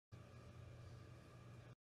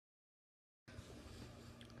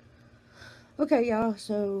Okay, y'all,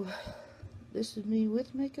 so this is me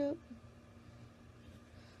with makeup,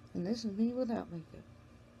 and this is me without makeup.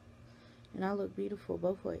 And I look beautiful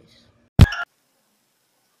both ways.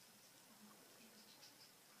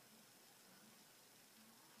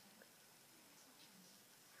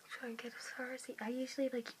 Trying to get as far as I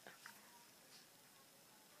usually like.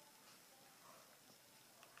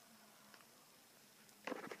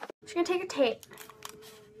 She's gonna take a tape.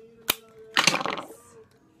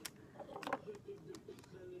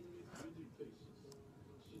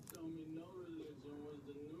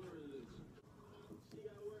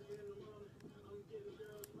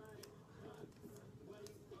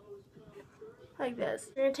 Like this.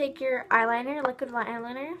 You're gonna take your eyeliner, liquid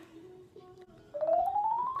eyeliner.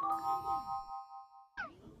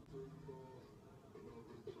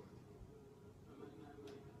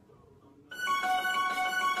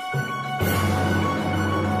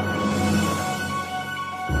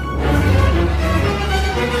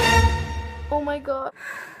 Oh my god.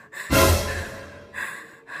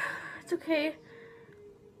 It's okay.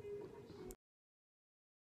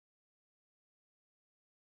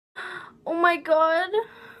 Oh my god.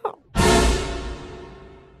 I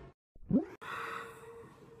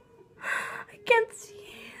can't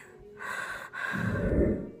see.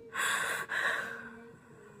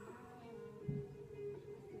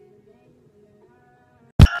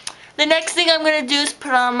 The next thing I'm going to do is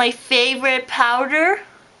put on my favorite powder.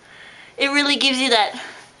 It really gives you that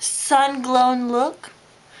sun-glowing look.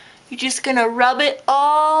 You're just going to rub it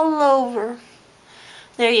all over.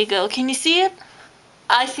 There you go. Can you see it?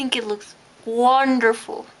 I think it looks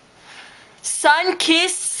wonderful.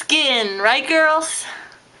 Sun-kissed skin, right girls?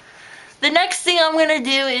 The next thing I'm going to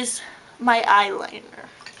do is my eyeliner.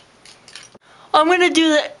 I'm going to do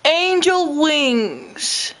the angel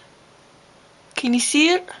wings. Can you see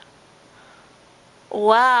it?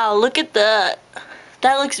 Wow, look at that.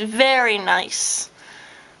 That looks very nice.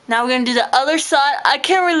 Now we're going to do the other side. I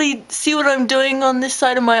can't really see what I'm doing on this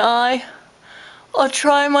side of my eye. I'll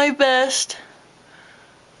try my best.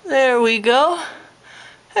 There we go.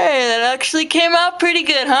 Hey, that actually came out pretty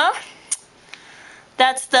good, huh?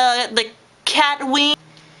 That's the cat wing.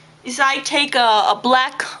 Is I take a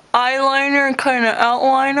black eyeliner and kind of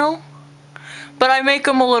outline them. But I make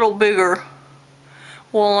them a little bigger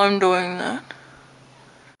while I'm doing that.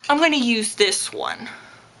 I'm going to use this one.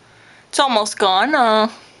 It's almost gone,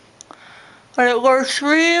 but it works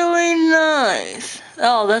really nice.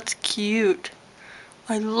 Oh, that's cute.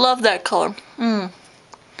 I love that color.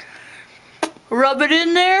 Rub it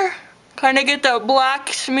in there. Kind of get that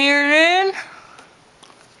black smeared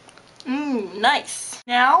in. Nice.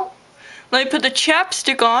 Now, let me put the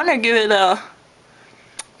chapstick on and give it a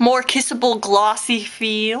more kissable, glossy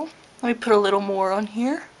feel. Let me put a little more on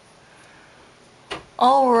here.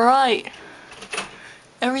 Alright.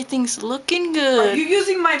 Everything's looking good. Are you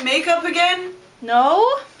using my makeup again?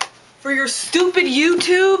 No? For your stupid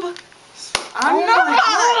YouTube? I'm not!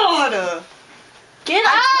 My God. Get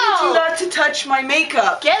I out! told you not to touch my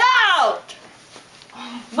makeup. Get out!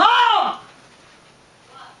 Mom!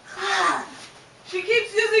 She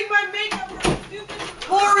keeps using my makeup for her stupid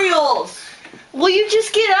tutorials. Will you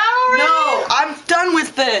just get out already? No, I'm done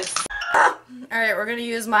with this. Alright, we're gonna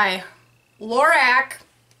use my Lorac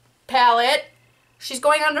palette. She's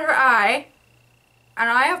going under her eye. And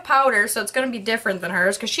I have powder, so it's gonna be different than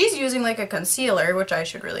hers, because she's using like a concealer, which I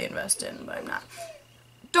should really invest in, but I'm not.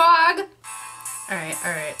 Dog! Alright,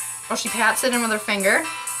 alright. Oh, she pats it in with her finger.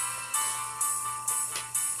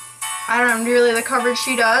 I don't know really the coverage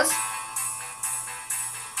she does.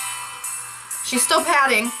 She's still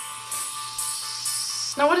patting.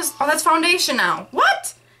 No, what is... Oh, that's foundation now.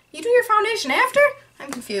 What? You do your foundation after?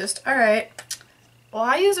 I'm confused. Alright. Well,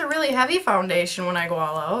 I use a really heavy foundation when I go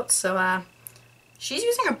all out, so, she's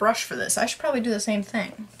using a brush for this. I should probably do the same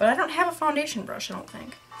thing. But I don't have a foundation brush, I don't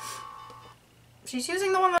think. She's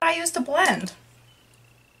using the one that I use to blend.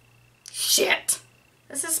 Shit!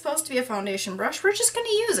 This is supposed to be a foundation brush. We're just gonna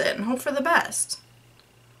use it and hope for the best.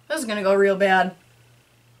 This is gonna go real bad.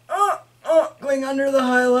 Oh, going under the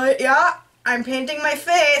highlight. Yeah, I'm painting my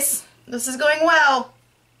face. This is going well.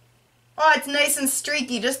 Oh, it's nice and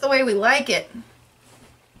streaky, just the way we like it.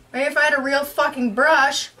 Maybe if I had a real fucking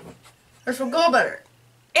brush, this would go better.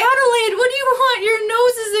 Adelaide, what do you want? Your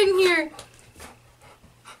nose is in here.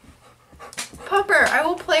 Pupper, I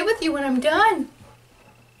will play with you when I'm done.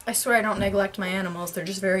 I swear I don't neglect my animals. They're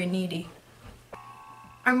just very needy.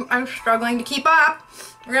 I'm struggling to keep up.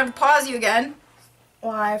 We're gonna have to pause you again.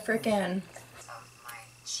 Why, freaking...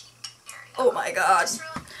 Oh my god.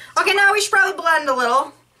 Okay, now we should probably blend a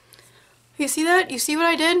little. You see that? You see what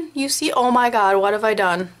I did? You see? Oh my god, what have I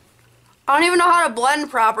done? I don't even know how to blend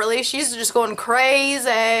properly. She's just going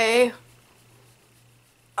crazy.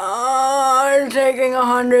 Oh, it's taking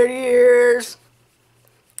 100 years.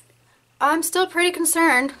 I'm still pretty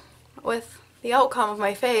concerned with the outcome of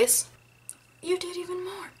my face. You did even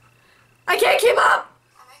more. I can't keep up!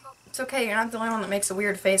 It's okay, you're not the only one that makes a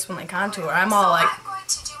weird face when they contour. I'm all like... I'm going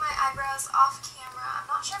to do my eyebrows off camera. I'm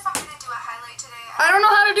not sure if I'm going to do a highlight today. I don't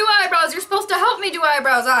know how to do eyebrows. You're supposed to help me do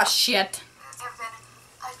eyebrows. Ah, shit. I've been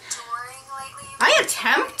adoring lately. I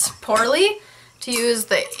attempt poorly to use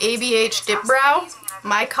the ABH Dip Brow.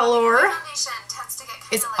 My color Foundation tends to get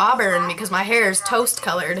kind is of like auburn flat because my hair is toast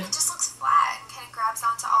colored. It just looks flat and kind of grabs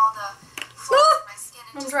onto all the folds of my skin.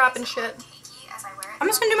 And I'm just dropping makes it shit. look cakey as I wear it. I'm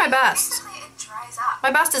just gonna do my best. Basically, it dries up. My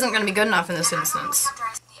best isn't going to be good enough in this And I normally instance. have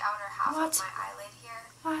dry the outer half What? of my eyelid here.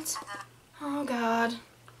 What? And then Oh god.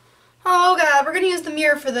 Oh god, we're gonna use the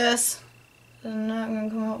mirror for this. It's not gonna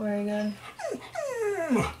come out very good.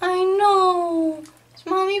 I know. Is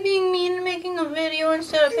mommy being mean and making a video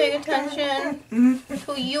instead of paying attention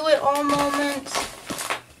to you at all moments?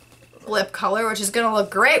 Lip color, which is gonna look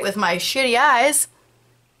great with my shitty eyes.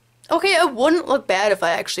 Okay, it wouldn't look bad if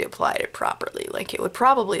I actually applied it properly. Like, it would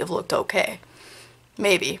probably have looked okay.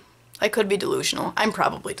 Maybe. I could be delusional. I'm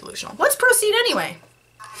probably delusional. Let's proceed anyway.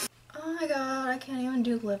 Oh my god, I can't even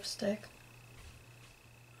do lipstick.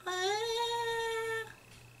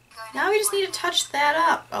 Now we just need to touch that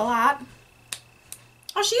up a lot.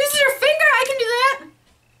 Oh, she uses her finger! I can do that!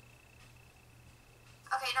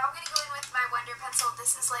 okay, now I'm going to go in with my Wonder Pencil.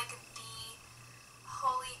 This is like the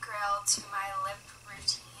holy grail to my lip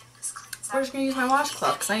routine. This cleans up I'm just gonna use my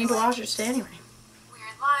washcloth because I need to wash it today anyway.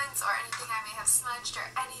 weird lines or anything I may have smudged or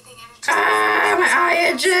anything. And it just Ah, my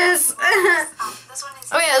eye itches! this one is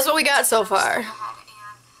Oh yeah, that's what we got so far. kind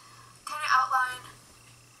of outline.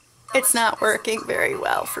 It's not working very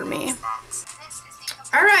well for me.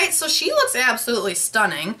 Alright, so she looks absolutely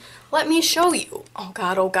stunning. Let me show you. Oh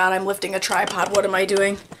god, I'm lifting a tripod. What am I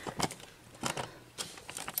doing?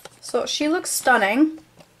 So she looks stunning.